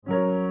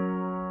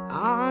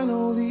I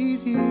know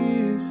these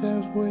years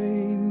have weighed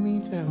me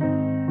down.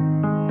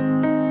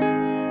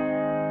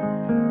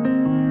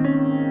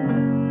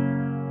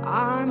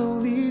 I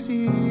know these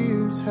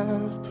years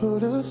have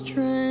put a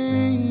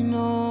strain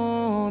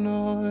on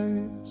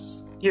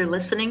us. You're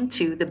listening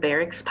to the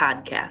Barracks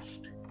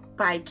Podcast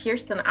by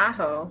Kirsten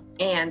Aho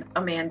and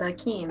Amanda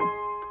Keene.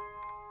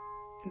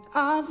 And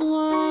I've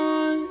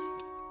learned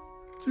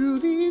through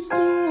these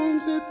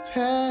storms that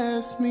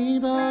pass me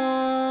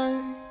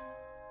by,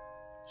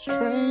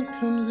 strength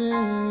comes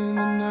in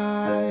the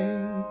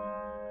night.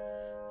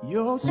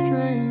 Your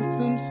strength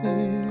comes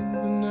in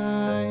the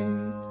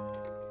night.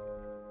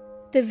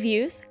 The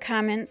views,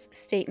 comments,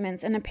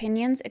 statements, and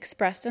opinions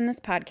expressed in this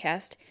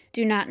podcast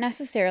do not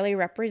necessarily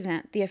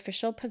represent the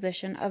official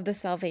position of the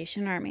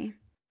Salvation Army.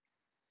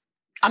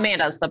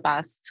 Amanda's the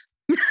best.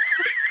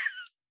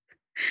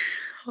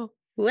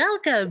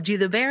 Welcome to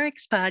the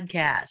Barracks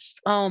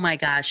Podcast. Oh my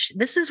gosh.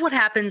 This is what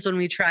happens when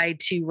we try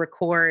to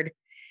record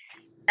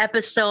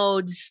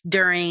episodes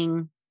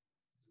during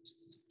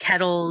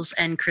kettles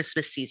and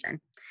Christmas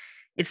season.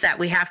 It's that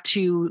we have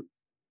to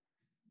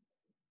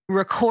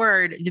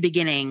record the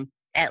beginning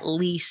at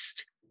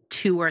least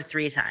 2 or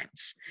 3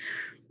 times.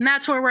 And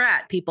that's where we're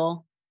at,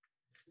 people.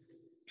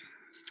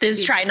 This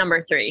is try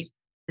number 3.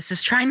 This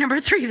is try number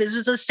 3. This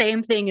is the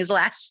same thing as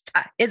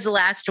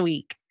last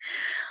week.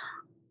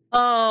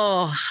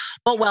 Oh,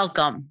 but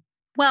welcome.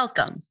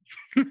 Welcome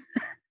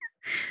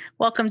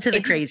to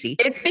the crazy.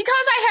 It's because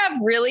I have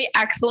really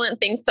excellent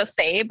things to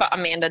say, but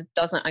Amanda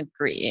doesn't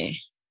agree.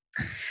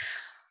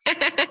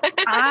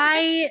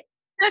 I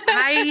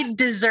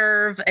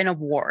deserve an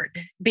award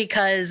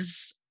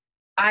because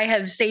I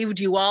have saved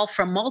you all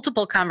from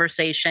multiple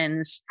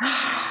conversations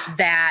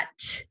that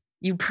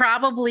you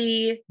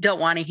probably don't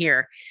want to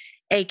hear,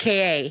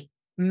 aka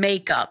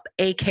makeup,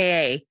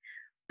 aka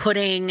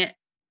putting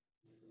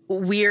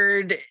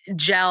weird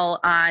gel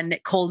on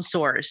cold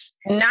sores.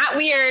 Not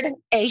weird.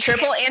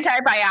 Triple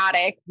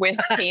antibiotic with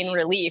pain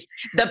relief.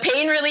 The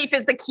pain relief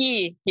is the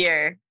key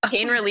here.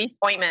 Pain relief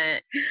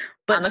ointment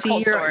on the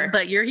cold sore.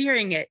 But you're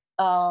hearing it.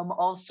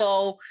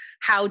 Also,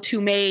 how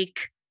to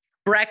make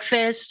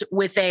breakfast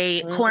with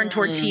a corn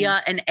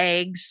tortilla and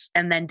eggs,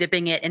 and then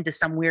dipping it into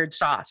some weird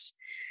sauce.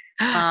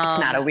 It's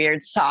not a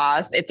weird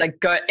sauce. It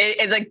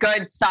is a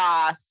good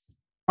sauce.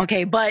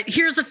 Okay, but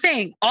here's the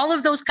thing. All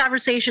of those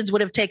conversations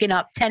would have taken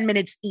up 10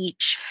 minutes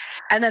each.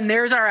 And then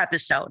there's our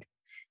episode.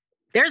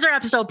 There's our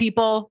episode,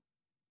 people.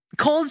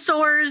 Cold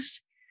sores,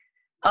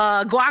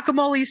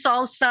 guacamole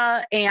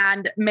salsa,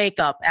 and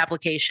makeup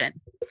application.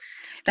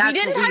 We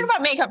didn't talk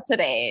about makeup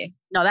today.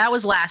 No, that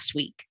was last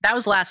week.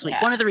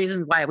 Yeah. One of the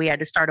reasons why we had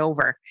to start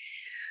over.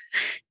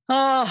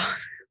 Oh,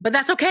 but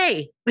that's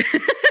okay.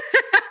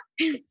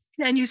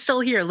 And you still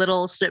hear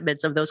little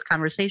snippets of those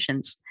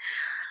conversations.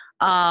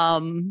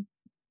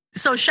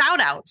 So shout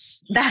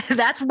outs,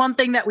 that's one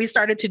thing that we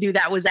started to do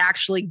that was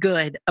actually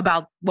good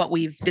about what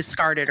we've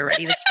discarded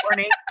already this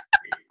morning.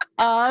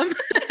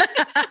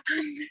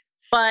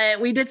 But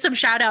we did some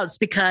shout outs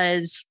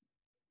because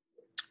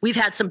we've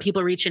had some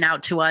people reaching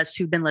out to us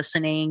who've been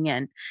listening.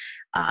 And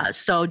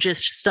so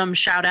just some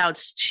shout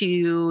outs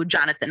to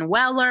Jonathan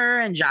Weller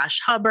and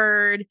Josh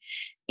Hubbard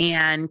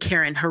and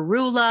Karen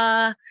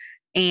Harula.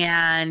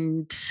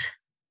 And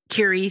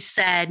Curie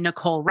said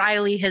Nicole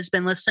Riley has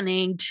been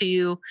listening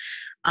to,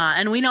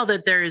 and we know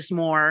that there's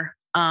more.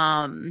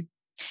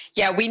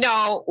 Yeah, we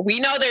know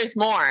there's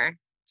more.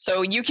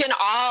 So you can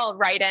all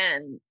write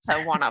in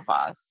to one of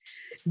us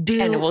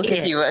and we'll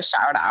give you a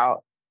shout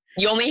out.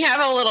 You only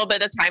have a little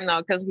bit of time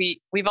though, because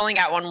we've only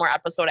got one more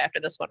episode after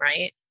this one,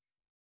 right?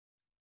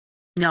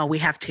 No, we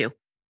have 2.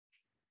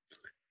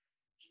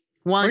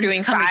 We're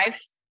doing 5?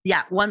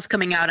 Yeah, one's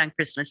coming out on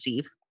Christmas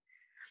Eve.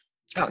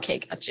 Okay,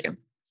 got you.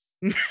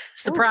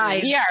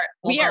 Surprise. Ooh,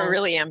 we are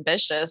really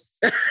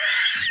ambitious.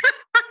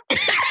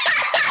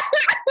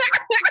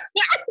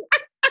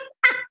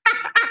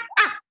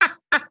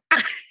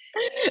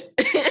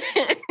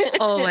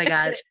 Oh my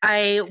God.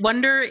 I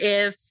wonder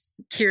if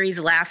Curie's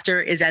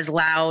laughter is as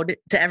loud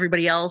to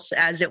everybody else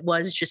as it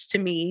was just to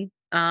me.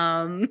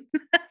 The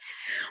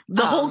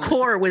whole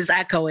core was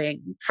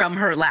echoing from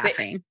her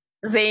laughing.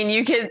 Zane,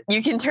 you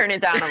can turn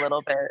it down a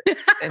little bit.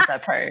 Is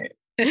that part?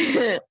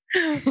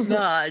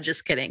 No,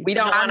 just kidding. We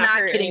don't. I'm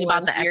not kidding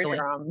about the echoing.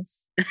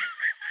 Drums.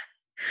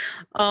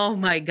 Oh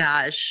my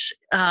gosh.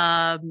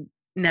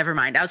 Never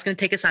mind. I was going to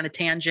take us on a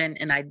tangent,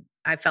 and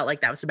I felt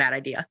like that was a bad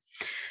idea,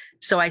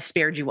 so I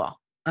spared you all.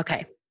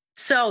 Okay.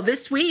 So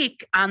this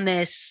week on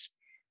this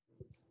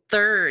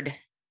 3rd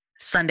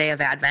Sunday of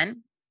Advent,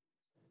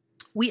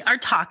 we are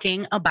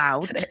talking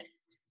about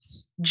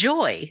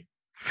joy.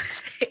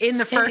 In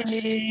the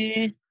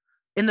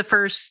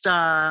first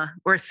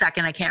or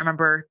second, I can't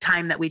remember,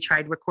 time that we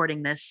tried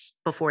recording this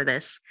before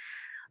this,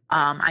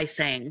 I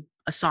sang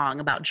a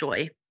song about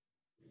joy.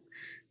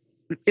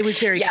 It was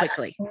very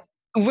quickly.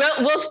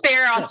 We'll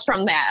spare us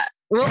from that.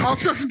 We'll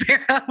also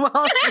spare.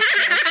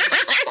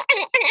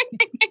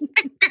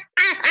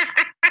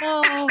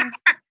 Oh.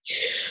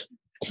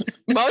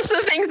 Most of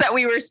the things that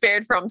we were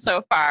spared from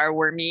so far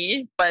were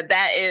me, but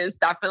that is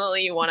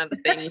definitely one of the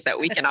things that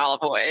we can all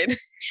avoid.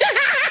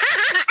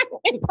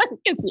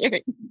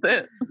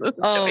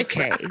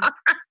 Okay.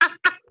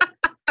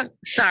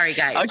 Sorry,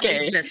 guys.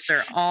 Okay. We just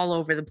are all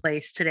over the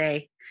place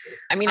today.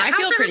 I mean, I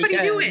feel pretty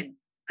good. Doing?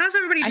 How's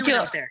everybody doing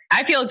out there?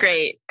 I feel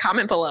great.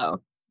 Comment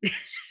below.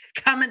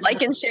 Comment,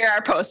 like, and share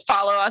our post.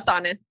 Follow us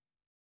on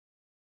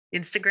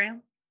Instagram.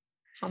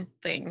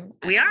 Something.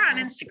 We are on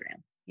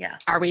Instagram. Yeah.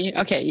 Are we?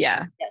 Okay.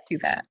 Yeah. Yes. Do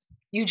that.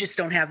 You just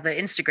don't have the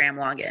Instagram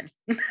login.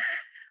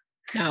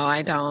 No,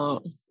 I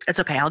don't. It's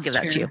okay. I'll give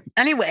that to you.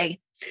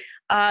 Anyway,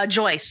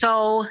 Joy.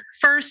 So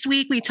first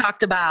week we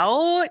talked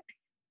about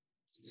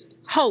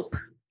hope.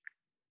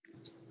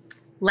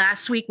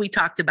 Last week we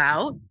talked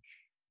about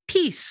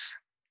peace.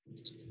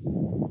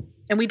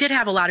 And we did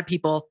have a lot of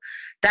people.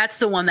 That's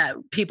the one that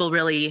people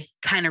really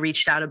kind of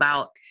reached out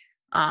about.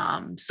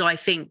 So I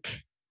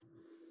think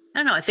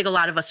a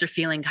lot of us are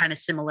feeling kind of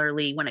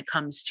similarly when it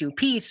comes to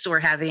peace, or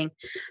having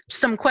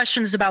some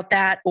questions about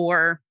that,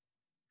 or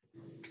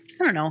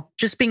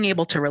just being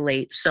able to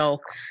relate. So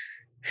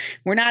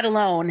we're not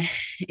alone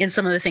in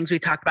some of the things we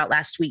talked about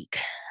last week,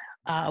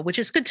 which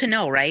is good to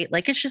know, right?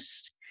 Like, it's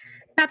just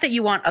not that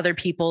you want other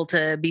people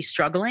to be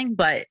struggling,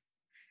 but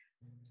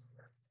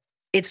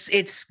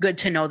it's good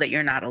to know that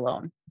you're not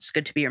alone. It's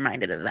good to be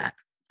reminded of that.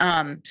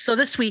 So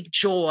this week,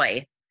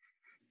 joy.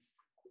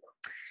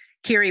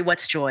 Kiri,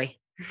 what's joy?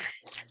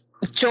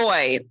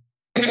 Joy.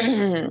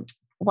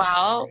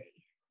 Well,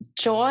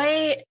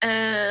 joy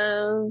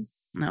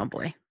is... Oh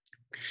boy.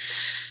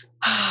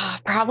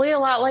 Probably a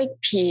lot like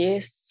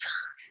peace,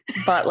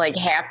 but like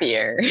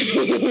happier.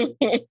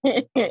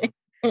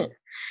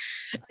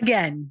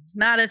 Again,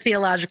 not a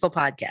theological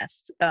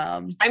podcast.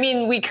 I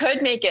mean, we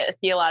could make it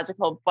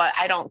theological, but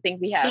I don't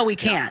think we have No, we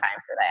can't.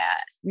 time for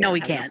that. No, we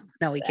can't.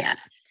 No, we can't.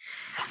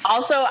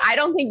 Also, I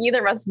don't think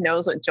either of us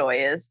knows what joy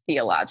is,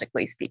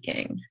 theologically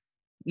speaking.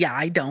 Yeah,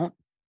 I don't.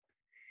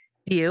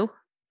 Do you?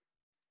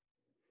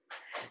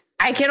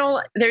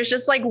 There's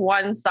just like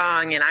one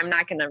song, and I'm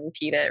not going to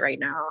repeat it right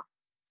now.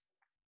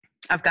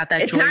 I've got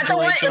that it's joy not the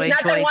one,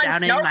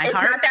 down in my it's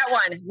heart. It's not that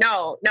one.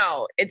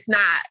 No, it's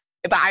not.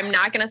 But I'm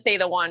not going to say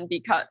the one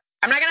because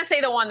I'm not going to say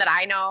the one that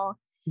I know.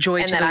 Joy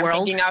and to that the I'm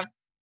world. Thinking of,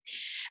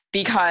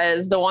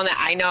 because the one that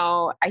I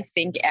know, I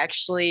think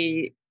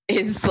actually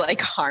is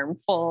like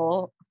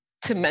harmful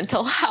to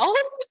mental health.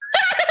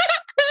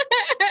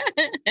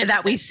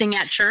 That we sing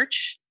at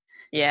church.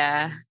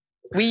 Yeah.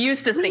 We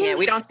used to sing it.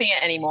 We don't sing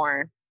it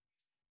anymore.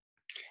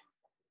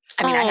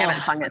 I mean, I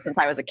haven't sung it since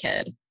I was a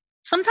kid.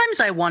 Sometimes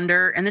I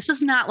wonder, and this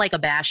is not like a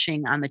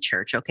bashing on the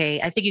church,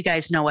 okay? I think you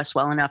guys know us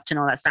well enough to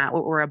know that's not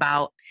what we're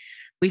about.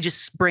 We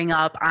just bring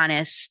up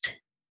honest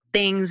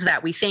things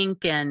that we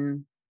think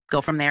and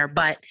go from there.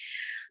 But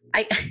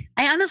I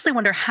honestly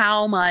wonder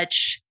how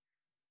much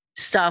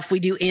stuff we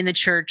do in the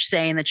church,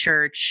 say in the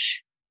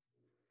church,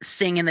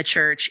 sing in the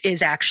church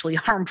is actually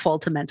harmful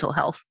to mental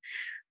health.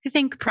 I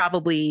think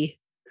probably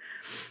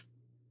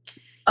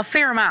a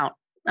fair amount,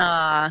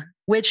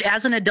 which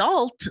as an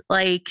adult,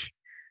 like,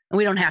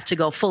 we don't have to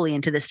go fully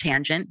into this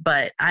tangent,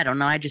 but I don't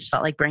know. I just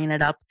felt like bringing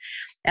it up.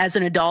 As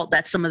an adult,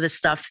 that's some of the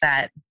stuff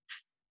that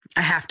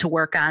I have to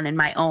work on in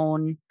my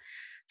own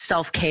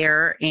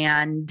self-care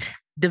and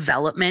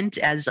development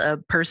as a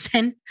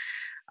person.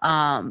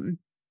 But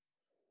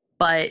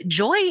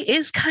joy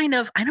is kind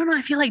of, I don't know,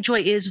 I feel like joy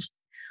is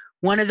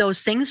one of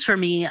those things for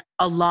me,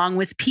 along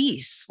with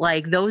peace.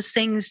 Like, those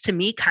things to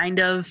me kind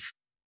of,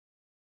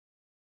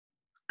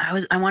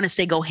 I want to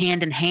say go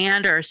hand in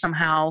hand, or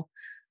somehow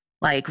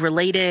like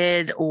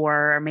related,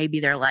 or maybe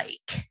they're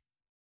like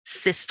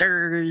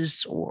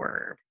sisters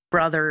or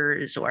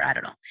brothers, or I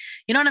don't know.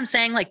 You know what I'm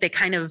saying? Like, they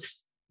kind of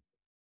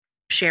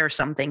share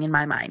something in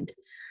my mind.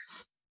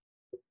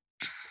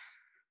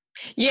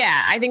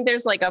 Yeah, I think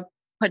there's like a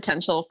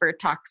potential for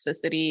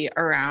toxicity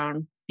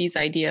around these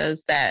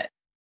ideas that,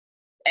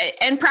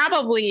 and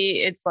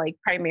probably it's like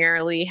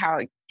primarily how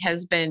it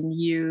has been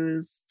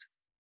used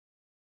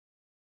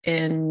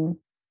in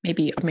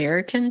maybe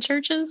American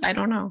churches. I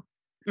don't know.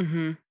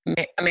 Mm-hmm.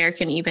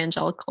 American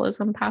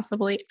evangelicalism,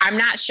 possibly. I'm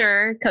not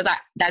sure, because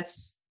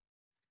that's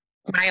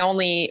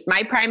my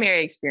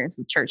primary experience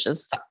with church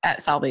is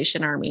at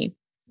Salvation Army.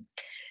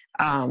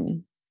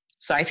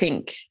 So I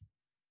think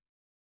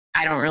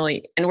I don't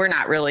really, and we're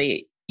not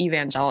really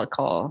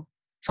evangelical.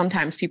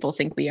 Sometimes people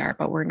think we are,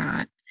 but we're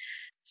not.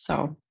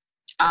 So,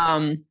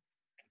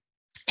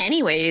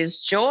 anyways,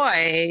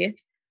 joy.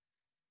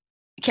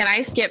 Can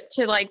I skip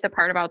to like the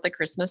part about the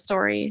Christmas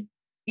story?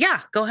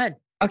 Yeah, go ahead.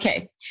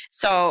 Okay.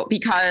 So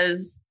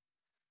because,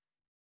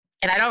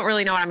 and I don't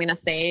really know what I'm going to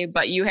say,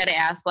 but you had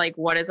asked like,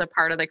 what is a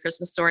part of the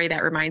Christmas story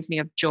that reminds me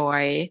of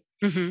joy?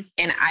 Mm-hmm.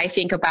 And I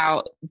think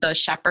about the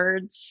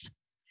shepherds.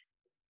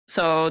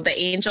 So the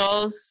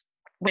angels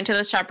went to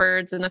the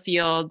shepherds in the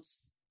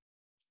fields.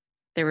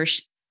 There were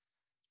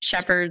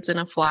shepherds in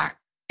a flock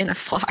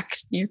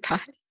nearby.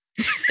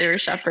 There were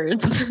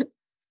shepherds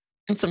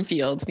in some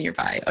fields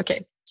nearby.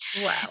 Okay.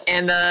 Wow.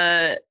 And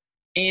the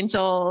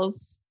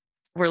angels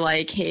were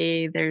like,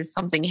 hey, there's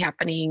something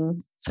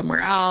happening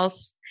somewhere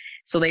else.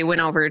 So they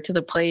went over to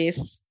the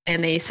place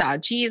and they saw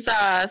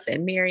Jesus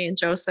and Mary and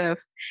Joseph.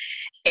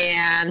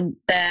 And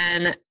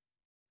then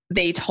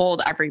they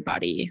told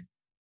everybody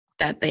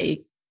that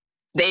they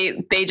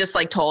just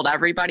like told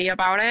everybody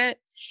about it.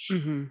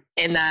 Mm-hmm.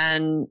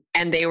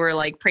 And they were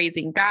like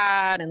praising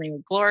God and they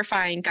were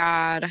glorifying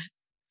God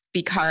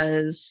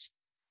because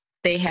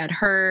they had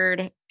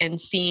heard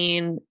and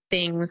seen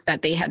things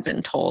that they had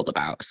been told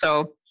about.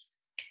 So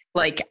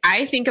like,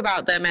 I think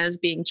about them as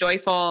being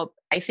joyful.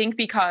 I think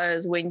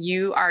because when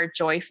you are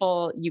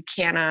joyful, you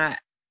cannot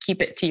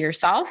keep it to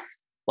yourself.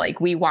 Like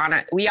we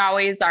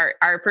always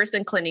our first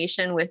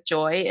inclination with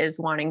joy is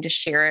wanting to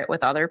share it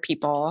with other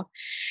people.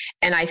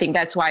 And I think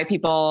that's why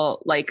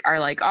people like are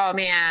like, oh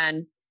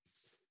man,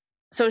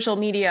 social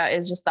media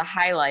is just the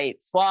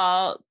highlights.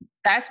 Well,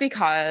 that's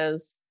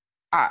because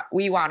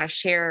we want to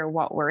share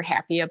what we're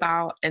happy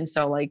about. And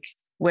so like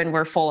when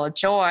we're full of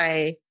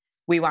joy,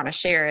 we want to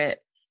share it.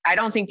 I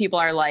don't think people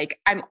are like,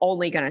 I'm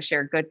only going to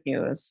share good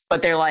news,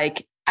 but they're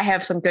like, I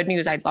have some good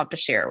news. I'd love to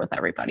share it with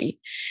everybody.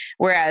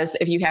 Whereas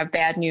if you have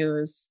bad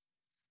news,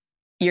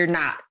 you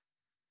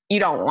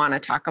don't want to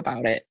talk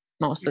about it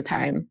most of the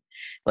time.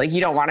 Like you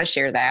don't want to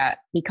share that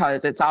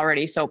because it's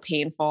already so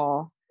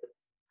painful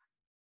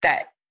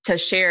that to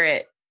share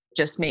it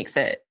just makes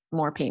it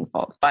more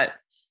painful,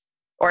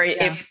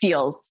 it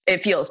feels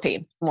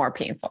more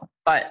painful,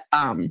 but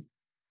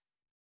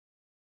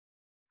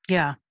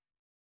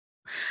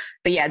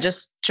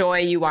just joy.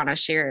 You want to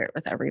share it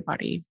with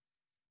everybody.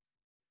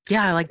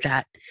 Yeah, I like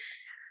that.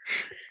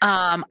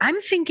 I'm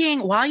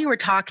thinking while you were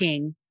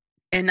talking,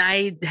 and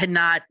I had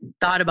not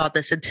thought about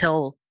this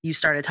until you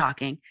started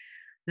talking,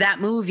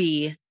 that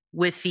movie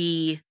with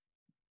the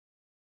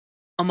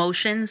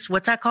emotions,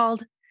 what's that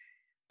called?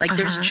 Like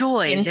there's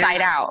joy.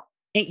 Inside Out.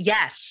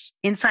 Yes,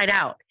 Inside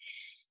Out.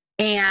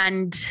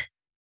 And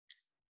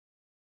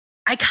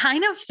I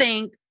kind of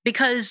think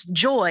because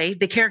Joy,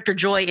 the character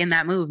Joy in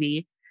that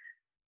movie,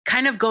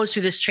 kind of goes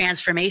through this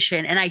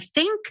transformation. And I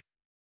think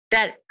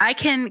that I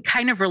can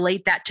kind of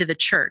relate that to the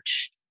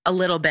church a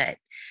little bit.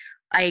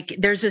 Like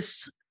there's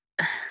this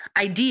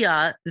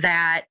idea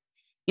that,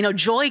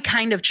 Joy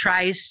kind of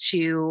tries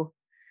to,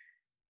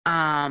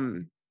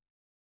 like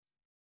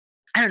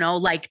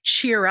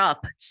cheer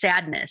up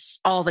sadness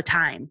all the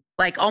time,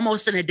 like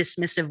almost in a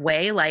dismissive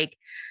way. Like,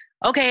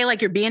 okay,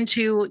 like you're being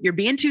too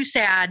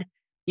sad.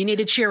 You need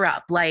to cheer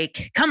up.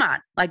 Like, come on,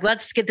 like,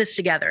 let's get this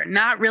together.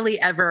 Not really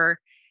ever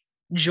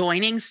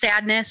joining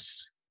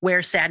sadness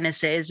where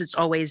sadness is. It's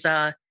always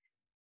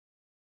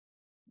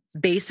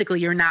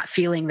basically you're not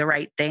feeling the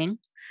right thing.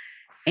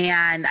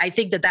 And I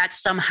think that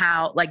that's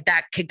somehow like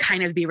that could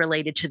kind of be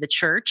related to the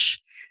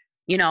church,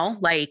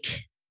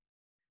 like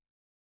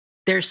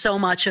there's so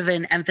much of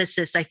an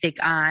emphasis, I think,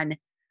 on,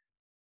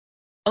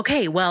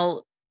 okay,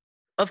 well,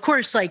 of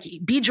course, like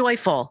be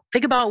joyful.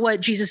 Think about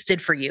what Jesus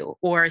did for you,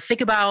 or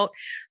think about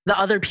the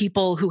other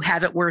people who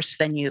have it worse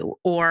than you,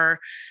 or,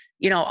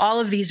 all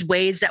of these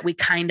ways that we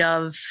kind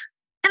of,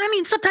 and I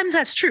mean, sometimes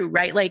that's true,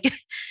 right? Like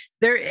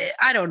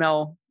I don't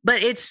know,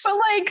 but like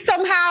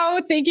somehow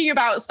thinking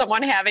about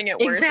someone having it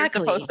worse is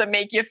supposed to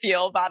make you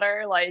feel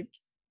better. Like,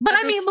 but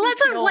I mean,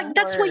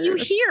 that's what you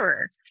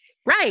hear.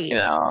 Right.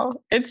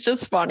 It's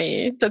just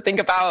funny to think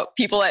about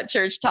people at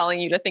church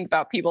telling you to think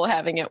about people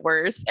having it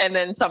worse. And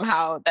then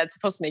somehow that's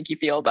supposed to make you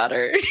feel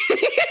better.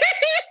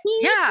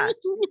 Yeah.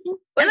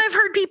 And I've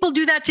heard people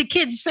do that to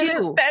kids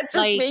too. That just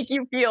make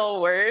you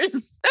feel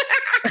worse.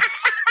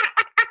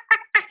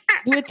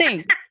 You would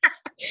think.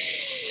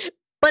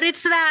 But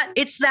it's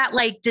that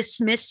like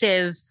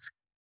dismissive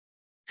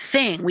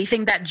thing. We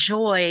think that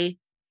joy,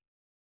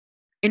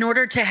 in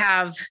order to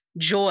have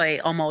joy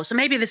almost, and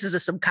maybe this is a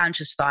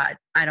subconscious thought,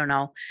 I don't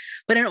know,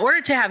 but in order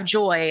to have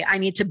joy, I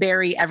need to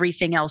bury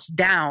everything else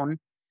down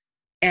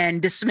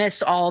and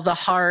dismiss all the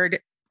hard,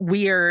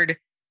 weird,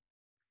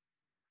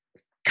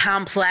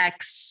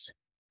 complex,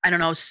 I don't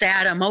know,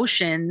 sad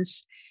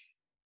emotions.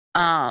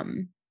 But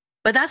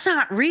that's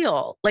not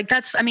real. Like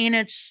I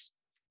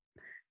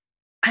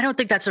don't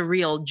think that's a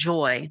real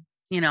joy,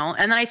 and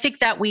then I think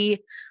that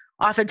we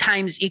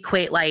oftentimes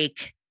equate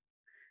like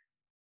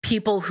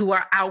people who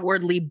are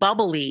outwardly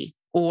bubbly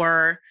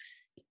or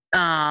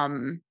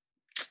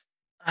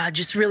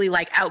just really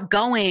like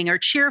outgoing or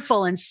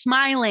cheerful and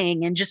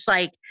smiling and just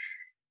like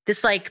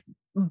this like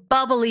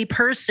bubbly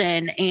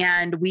person.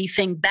 And we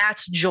think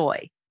that's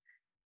joy,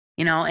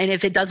 and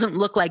if it doesn't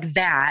look like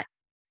that,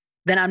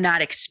 then I'm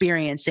not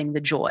experiencing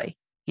the joy,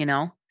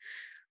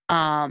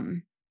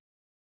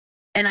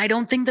 and I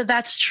don't think that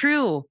that's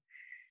true,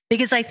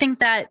 because I think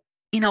that,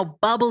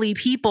 bubbly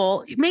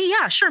people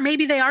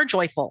maybe they are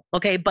joyful.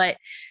 Okay. But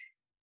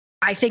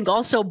I think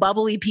also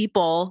bubbly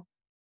people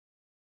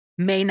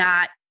may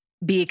not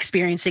be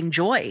experiencing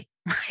joy.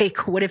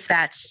 Like, what if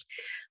that's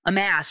a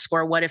mask,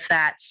 or what if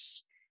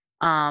that's,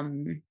 I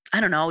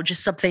don't know,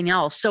 just something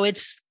else. So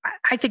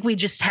I think we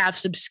just have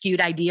some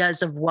skewed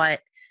ideas of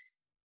what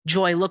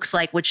joy looks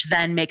like, which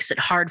then makes it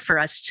hard for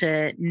us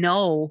to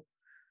know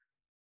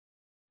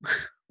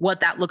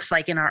what that looks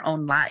like in our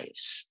own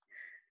lives.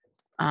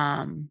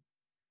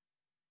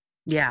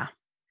 Yeah.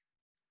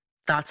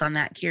 Thoughts on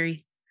that,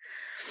 Kiri?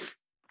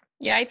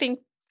 Yeah, I think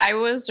I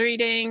was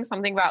reading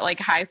something about like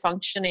high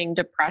functioning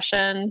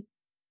depression.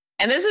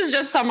 And this is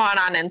just someone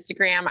on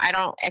Instagram. I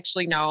don't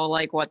actually know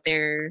like what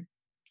their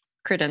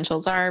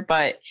credentials are,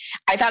 but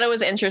I thought it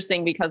was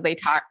interesting because they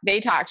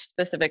talked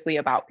specifically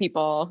about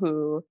people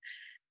who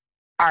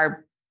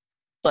are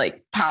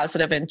like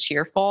positive and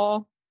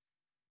cheerful.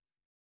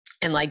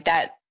 And like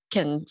that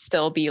can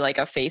still be like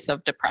a face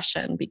of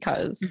depression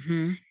because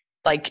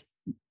like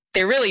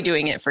they're really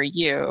doing it for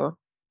you.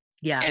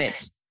 Yeah. And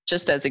it's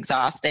just as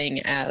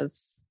exhausting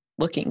as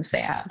looking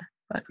sad.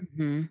 But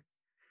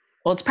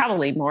well, it's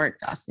probably more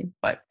exhausting,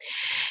 but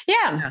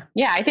yeah.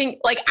 I think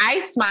like I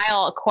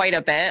smile quite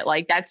a bit.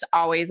 Like that's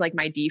always like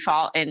my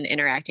default in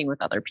interacting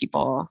with other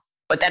people,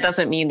 but that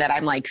doesn't mean that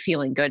I'm like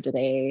feeling good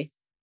today.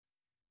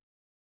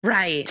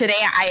 Right.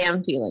 Today I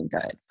am feeling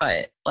good,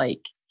 but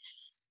like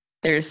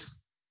there's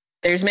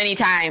many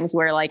times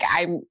where like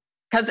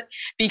because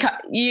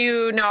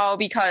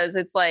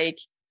it's like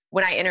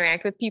when I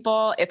interact with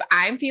people, if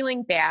I'm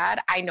feeling bad,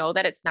 I know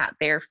that it's not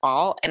their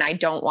fault and I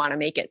don't want to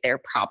make it their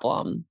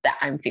problem that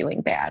I'm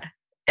feeling bad.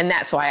 And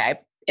that's why I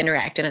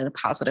interacted in a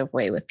positive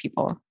way with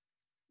people.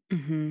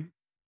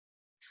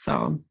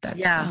 So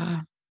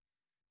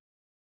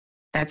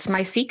that's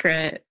my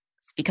secret.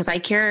 It's because I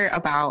care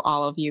about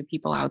all of you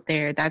people out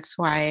there. That's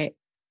why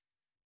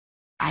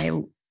I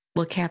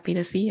look happy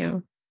to see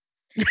you.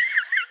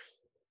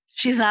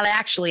 She's not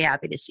actually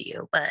happy to see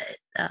you, but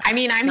I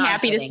mean, I'm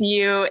happy to see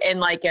you in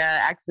like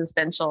a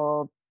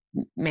existential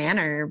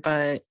manner,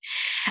 but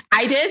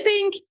I did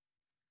think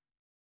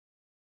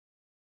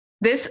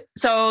this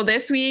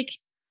week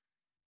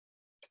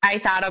I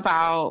thought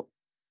about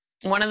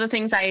one of the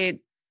things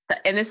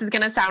and this is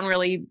going to sound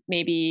really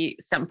maybe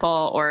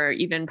simple or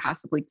even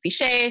possibly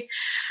cliche,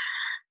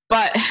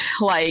 but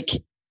like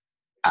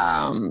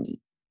I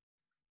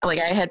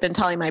had been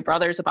telling my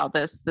brothers about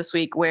this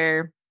week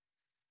where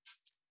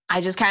I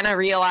just kind of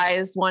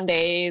realized one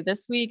day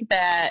this week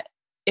that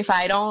if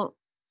I don't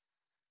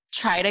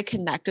try to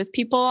connect with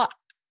people,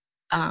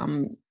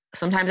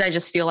 sometimes I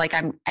just feel like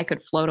I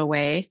could float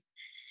away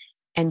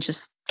and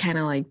just kind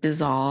of like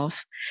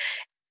dissolve.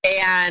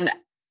 And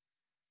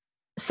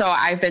so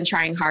I've been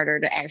trying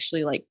harder to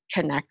actually like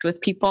connect with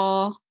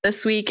people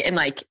this week, and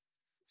like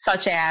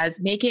such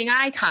as making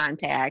eye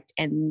contact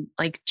and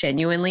like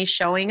genuinely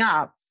showing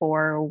up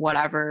for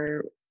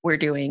whatever we're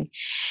doing.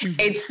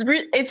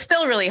 It's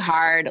still really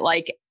hard.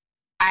 Like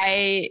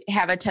I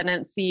have a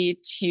tendency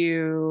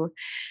to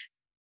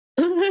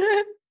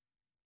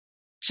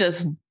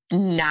just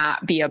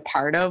not be a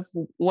part of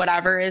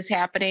whatever is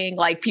happening.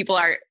 Like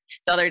the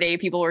other day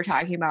people were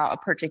talking about a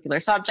particular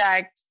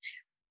subject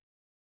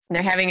and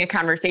they're having a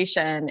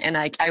conversation, and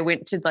like I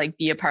went to like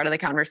be a part of the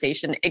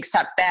conversation,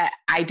 except that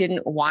I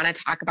didn't want to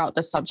talk about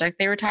the subject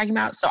they were talking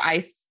about. So I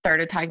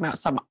started talking about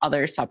some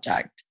other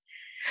subject,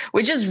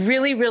 which is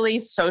really, really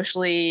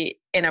socially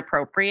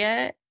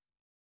inappropriate.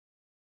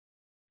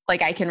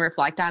 Like I can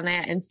reflect on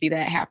that and see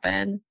that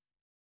happen.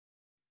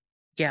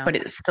 Yeah. But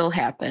it still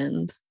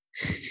happened.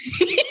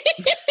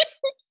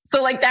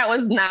 So like that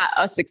was not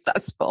a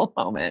successful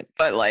moment,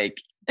 but like,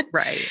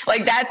 right.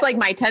 Like that's like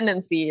my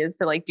tendency is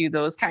to like do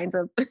those kinds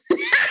of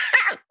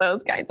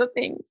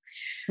things.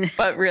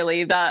 But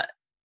really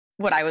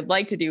what I would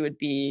like to do would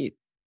be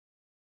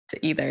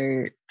to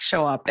either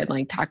show up and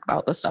like talk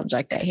about the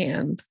subject at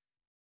hand.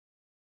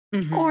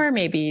 Or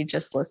maybe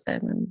just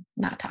listen and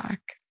not talk.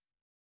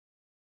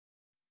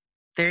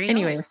 There you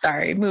anyway, go.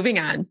 Sorry. Moving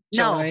on.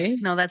 Joy.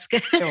 No, that's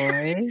good.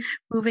 Joy.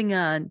 Moving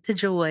on to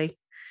Joy.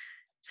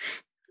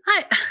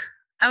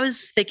 I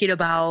was thinking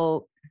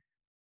about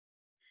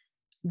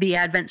the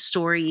Advent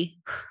story,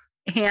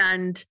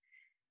 and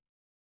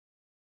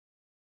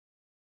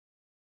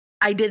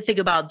I did think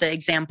about the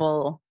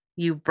example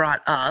you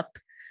brought up,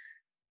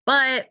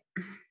 but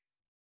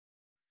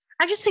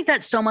I just think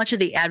that so much of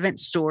the Advent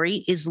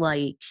story is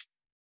like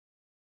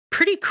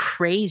pretty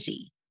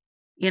crazy,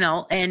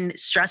 and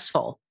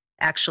stressful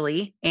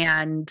actually.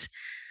 And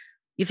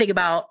you think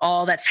about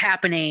all that's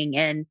happening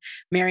and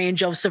Mary and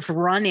Joseph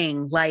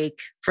running like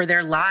for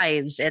their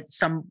lives at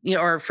some,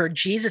 or for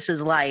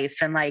Jesus's life.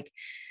 And like,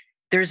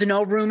 there's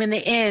no room in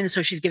the inn.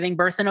 So she's giving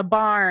birth in a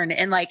barn,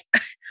 and like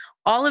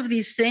all of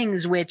these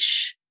things,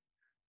 which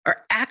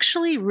are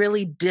actually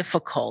really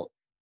difficult.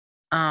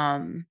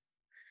 But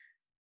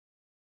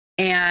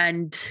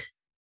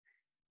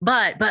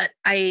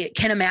I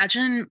can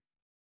imagine,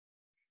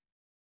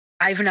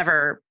 I've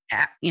never,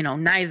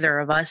 neither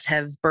of us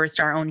have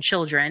birthed our own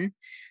children.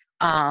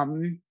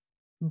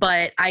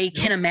 But I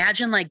can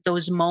imagine like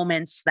those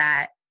moments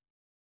that,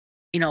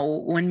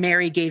 when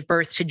Mary gave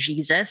birth to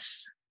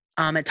Jesus,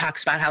 it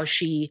talks about how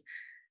she,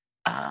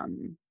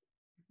 and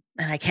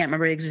I can't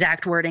remember the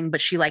exact wording,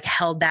 but she like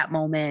held that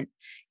moment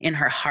in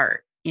her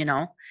heart,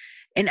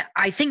 and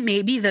I think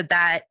maybe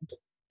that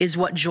is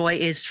what joy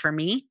is for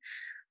me.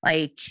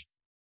 Like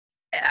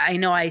I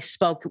know I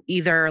spoke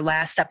either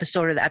last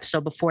episode or the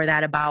episode before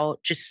that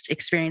about just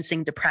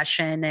experiencing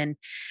depression, and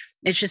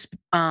it's just,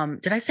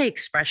 did I say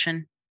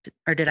expression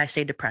or did I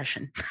say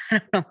depression? I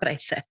don't know what I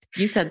said.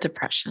 You said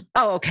depression.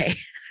 Oh, okay.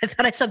 I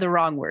thought I said the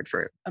wrong word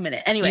for a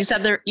minute. Anyway, you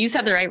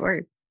said the right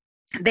word.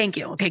 Thank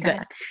you. Okay,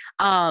 good.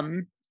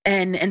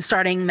 And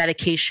starting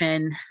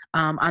medication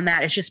on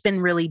that. It's just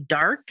been really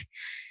dark,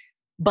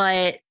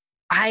 but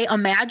I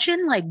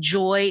imagine like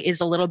joy is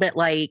a little bit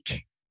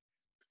like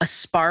a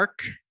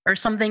spark or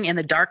something in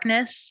the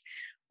darkness,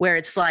 where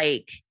it's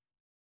like,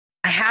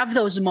 I have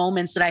those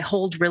moments that I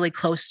hold really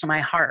close to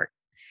my heart.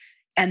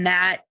 And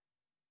that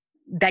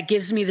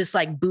gives me this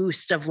like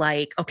boost of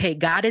like, okay,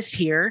 God is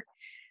here.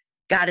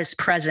 God is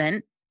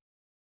present.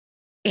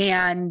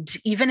 And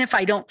even if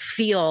I don't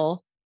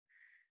feel,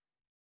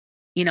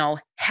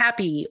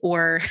 happy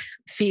or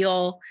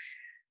feel,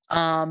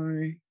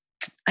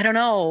 I don't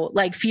know,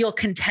 like feel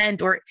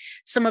content or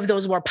some of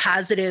those more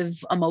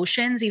positive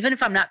emotions, even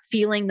if I'm not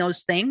feeling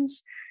those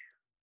things,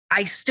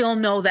 I still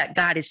know that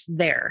God is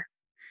there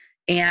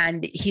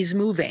and he's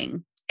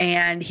moving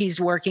and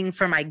he's working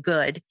for my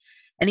good.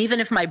 And even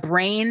if my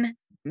brain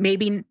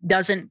maybe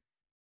doesn't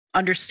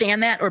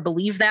understand that or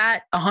believe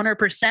that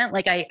 100%,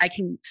 like I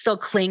can still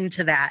cling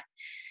to that.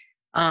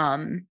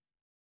 And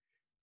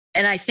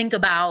I think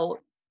about,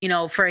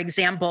 for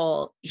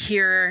example,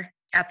 here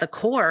at the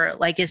core,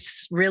 like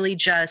it's really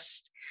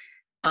just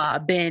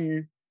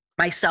been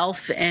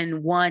myself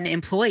and one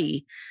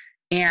employee.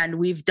 And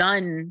we've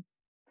done,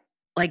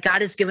 like,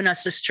 God has given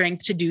us the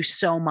strength to do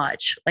so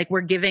much. Like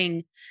we're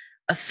giving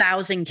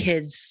 1,000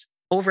 kids,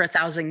 over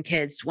 1,000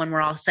 kids, when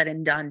we're all said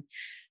and done,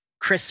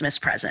 Christmas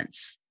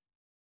presents.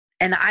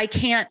 And I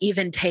can't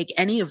even take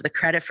any of the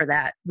credit for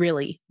that,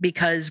 really,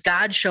 because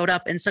God showed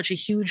up in such a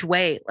huge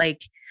way.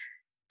 Like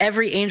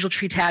every Angel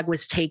Tree tag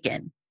was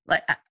taken.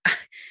 Like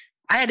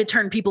I had to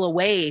turn people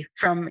away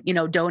from,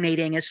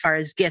 donating as far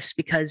as gifts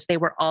because they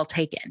were all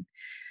taken.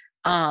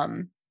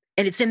 And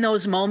it's in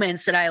those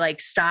moments that I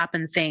like stop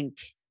and think,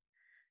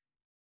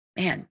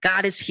 man,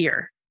 God is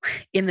here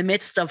in the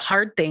midst of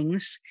hard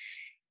things,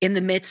 in the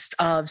midst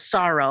of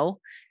sorrow,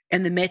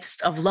 in the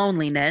midst of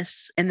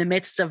loneliness, in the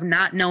midst of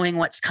not knowing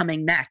what's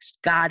coming next.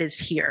 God is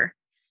here.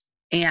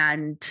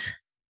 And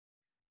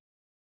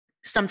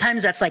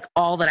sometimes that's like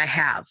all that I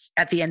have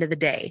at the end of the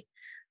day,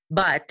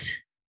 but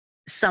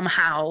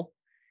somehow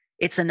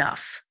it's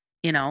enough,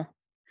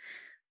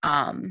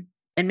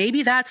 and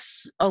maybe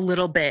that's a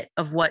little bit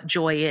of what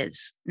joy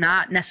is.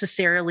 Not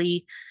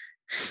necessarily,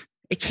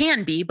 it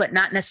can be, but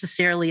not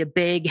necessarily a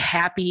big,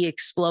 happy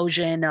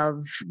explosion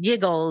of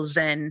giggles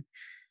and,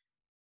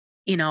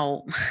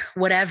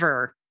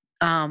 whatever.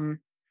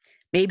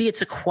 Maybe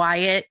it's a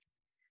quiet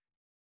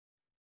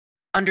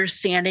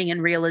understanding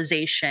and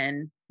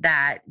realization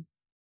that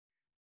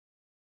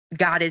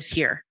God is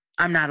here.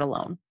 I'm not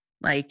alone.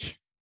 Like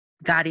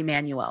God,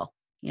 Emmanuel,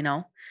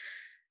 And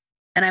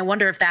I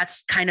wonder if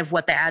that's kind of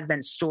what the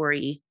Advent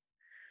story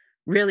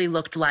really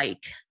looked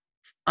like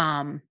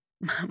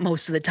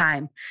most of the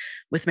time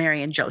with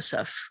Mary and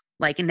Joseph,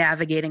 like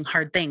navigating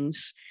hard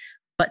things,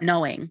 but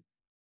knowing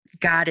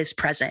God is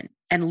present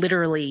and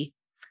literally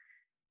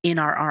in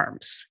our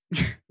arms,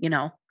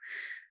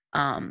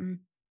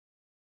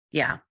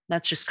 Yeah,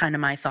 that's just kind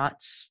of my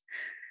thoughts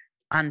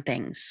on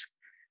things.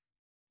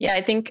 Yeah,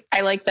 I think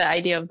I like the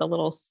idea of the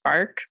little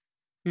spark,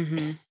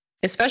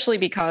 especially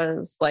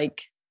because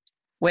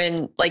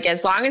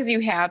as long as you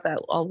have that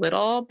a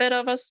little bit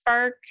of a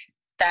spark,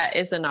 that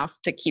is enough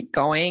to keep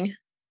going.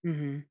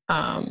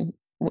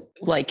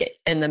 Like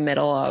in the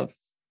middle of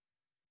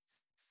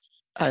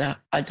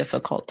a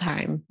difficult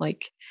time,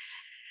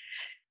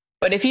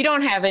 but if you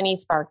don't have any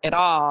spark at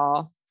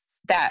all,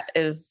 that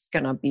is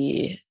going to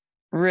be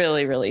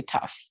really, really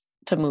tough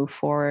to move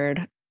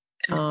forward.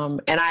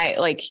 And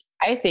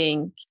I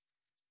think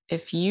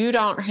if you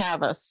don't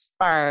have a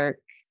spark,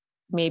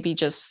 maybe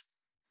just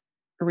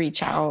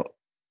reach out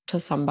to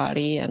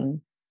somebody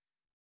and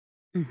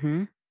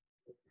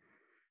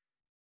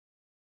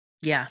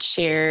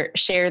share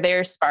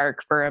their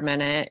spark for a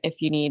minute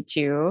if you need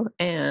to,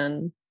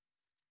 and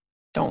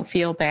don't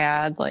feel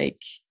bad.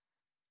 Like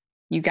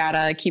you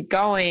gotta keep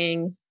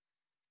going,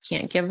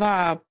 can't give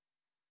up.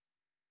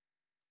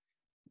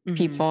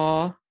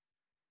 People.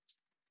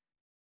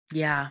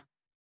 Yeah.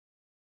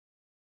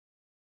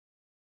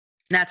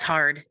 That's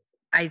hard.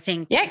 I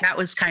think that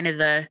was kind of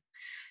the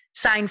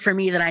sign for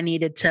me that I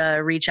needed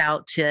to reach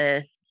out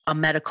to a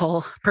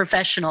medical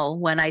professional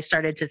when I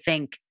started to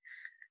think,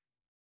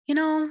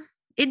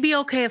 it'd be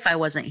okay if I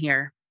wasn't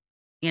here,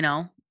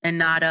 and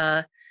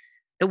not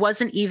it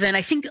wasn't even,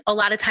 I think a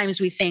lot of times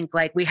we think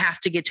like we have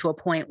to get to a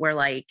point where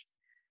like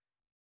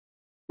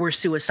we're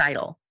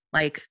suicidal,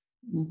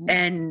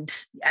 and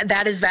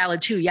that is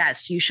valid too.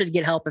 Yes, you should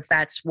get help if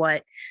that's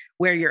where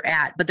you're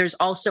at. But there's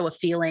also a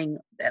feeling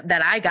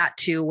that I got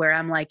to where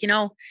I'm like,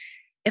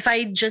 if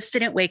I just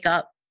didn't wake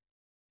up,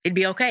 it'd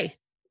be okay.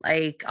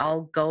 Like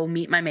I'll go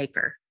meet my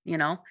maker,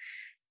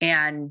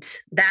 and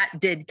that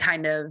did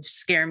kind of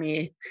scare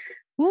me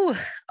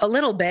a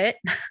little bit.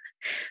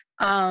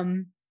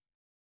 And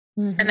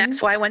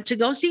that's why I went to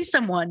go see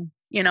someone,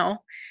 you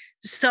know?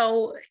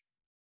 So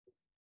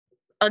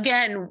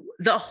again,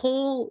 the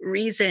whole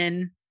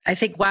reason I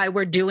think why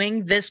we're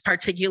doing this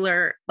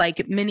particular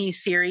like mini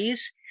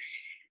series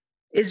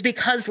is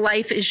because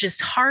life is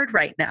just hard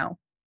right now.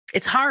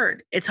 It's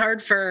hard. It's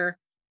hard for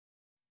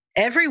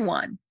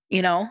everyone,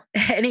 you know,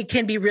 and it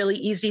can be really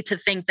easy to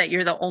think that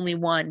you're the only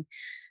one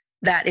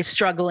that is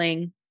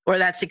struggling or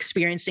that's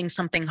experiencing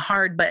something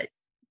hard, but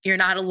you're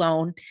not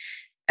alone.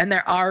 And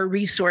there are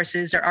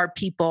resources, there are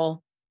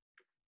people.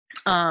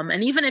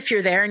 And even if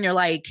you're there and you're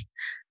like,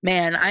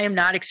 man, I am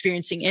not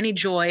experiencing any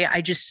joy.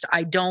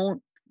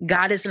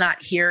 God is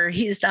not here.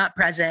 He's not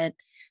present.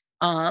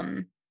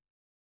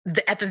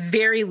 At the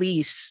very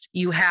least,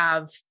 you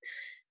have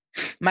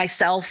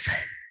myself,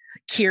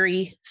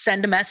 Kiri,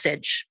 send a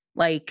message.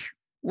 Like,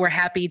 we're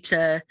happy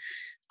to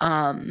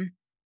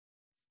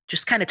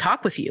just kind of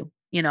talk with you,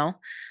 you know?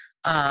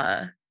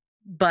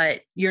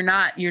 But you're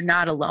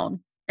not alone.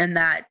 And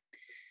that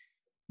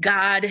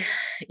God,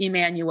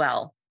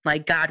 Emmanuel,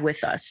 like God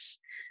with us,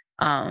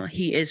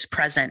 he is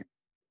present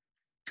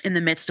in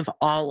the midst of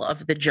all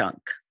of the junk.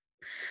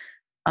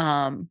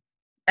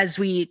 As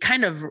we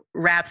kind of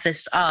wrap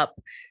this up,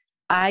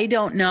 I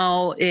don't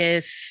know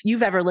if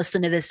you've ever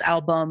listened to this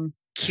album,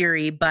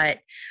 Kiri, but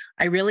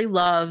I really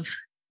love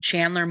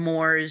Chandler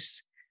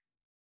Moore's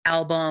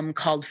album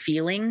called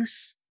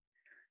Feelings.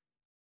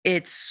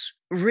 It's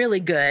really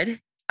good.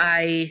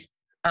 I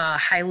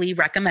highly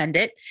recommend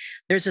it.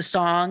 There's a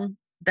song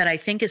that I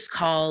think is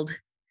called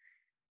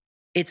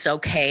It's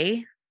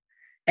Okay.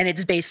 And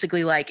it's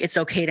basically like, it's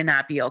okay to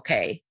not be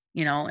okay,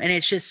 you know? And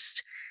it's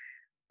just,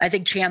 I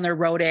think Chandler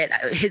wrote it.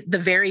 The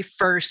very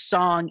first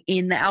song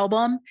in the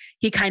album,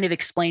 he kind of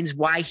explains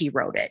why he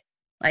wrote it.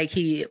 Like,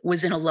 he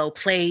was in a low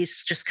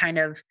place, just kind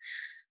of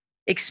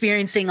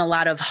experiencing a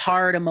lot of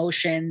hard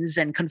emotions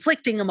and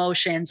conflicting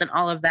emotions and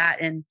all of that.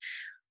 And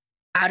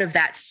out of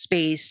that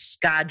space,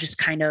 God just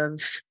kind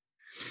of,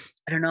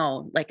 I don't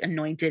know, like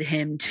anointed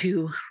him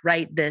to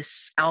write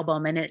this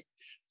album. And it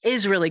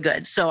is really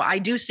good. So I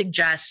do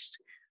suggest,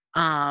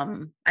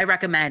 I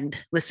recommend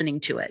listening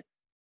to it.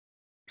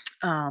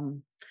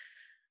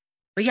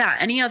 But yeah,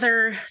 any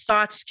other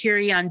thoughts,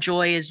 Kiri, on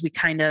joy as we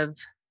kind of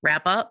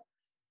wrap up?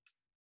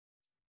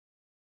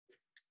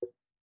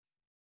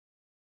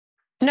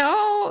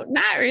 No,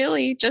 not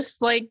really.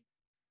 Just like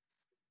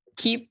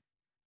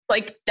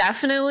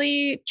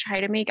definitely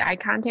try to make eye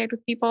contact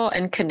with people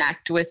and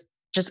connect with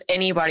just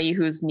anybody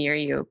who's near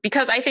you,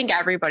 because I think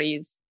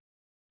everybody's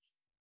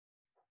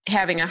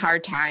having a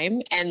hard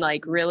time, and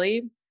like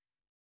really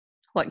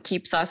what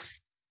keeps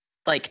us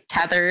like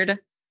tethered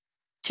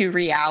to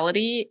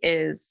reality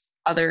is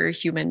other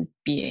human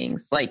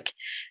beings. Like,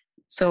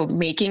 so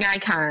making eye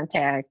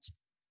contact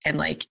and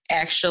like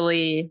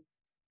actually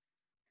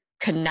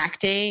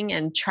connecting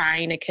and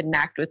trying to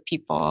connect with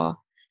people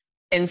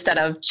instead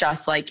of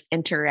just like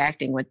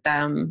interacting with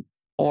them,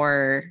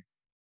 or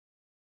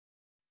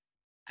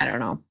I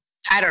don't know.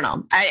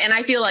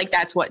 I feel like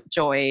that's where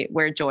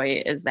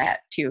joy is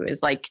at too,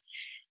 is like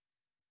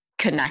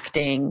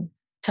connecting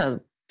to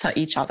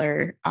each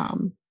other.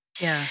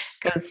 Yeah.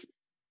 Because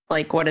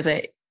like, what is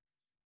it?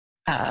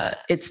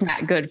 It's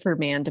not good for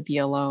man to be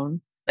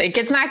alone. Like,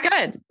 it's not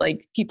good.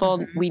 Like,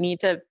 people, we need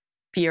to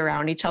be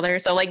around each other.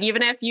 So like,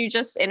 even if you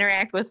just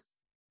interact with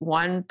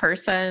one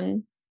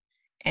person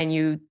and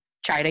you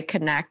try to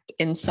connect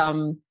in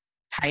some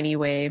tiny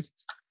way,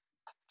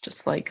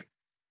 just like,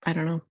 I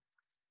don't know.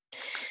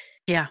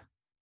 Yeah.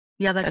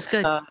 That's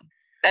good.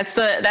 That's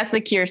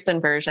the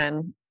Kirsten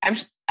version.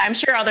 I'm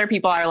sure other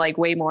people are like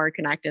way more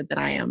connected than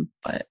I am,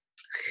 but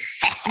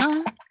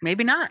no,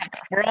 maybe not.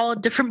 We're all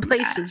at different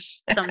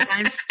places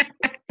sometimes.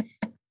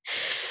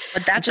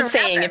 But that's just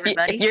saying,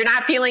 if you're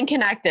not feeling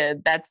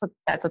connected, that's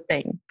a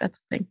thing. That's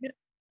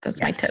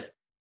my tip.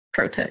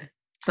 Pro tip.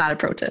 It's not a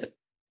pro tip.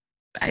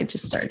 I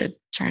just started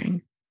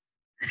trying.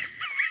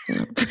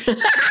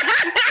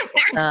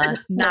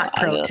 Not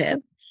pro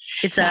tip.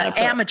 It's an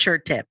amateur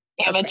tip.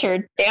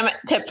 Amateur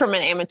tip from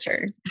an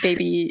amateur.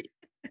 Baby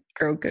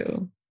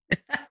Grogu.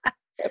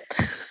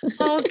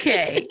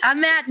 Okay.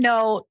 On that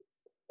note,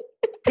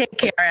 take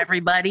care,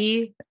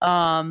 everybody.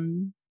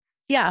 Praying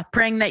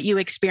that you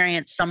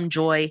experience some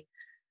joy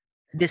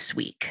this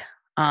week.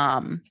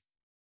 A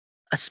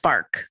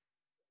spark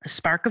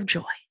of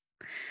joy.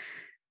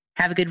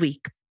 Have a good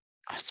week.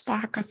 A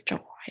spark of joy.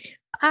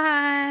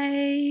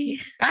 Bye.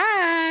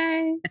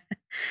 Bye.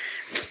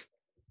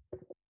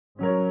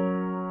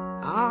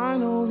 I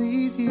know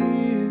these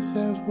years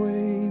have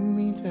weighed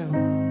me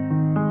down.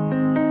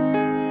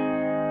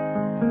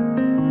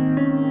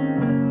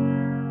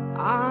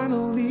 I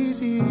know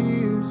these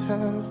years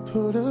have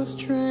put a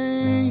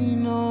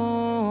strain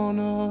on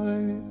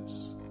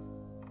us.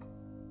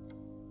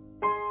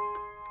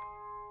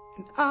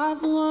 And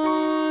I've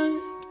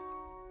learned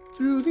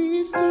through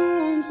these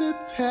storms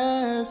that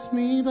pass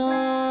me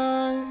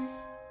by,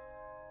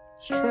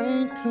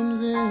 strength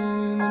comes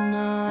in the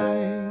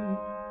night.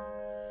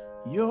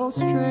 Your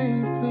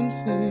strength comes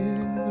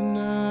in the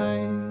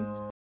night.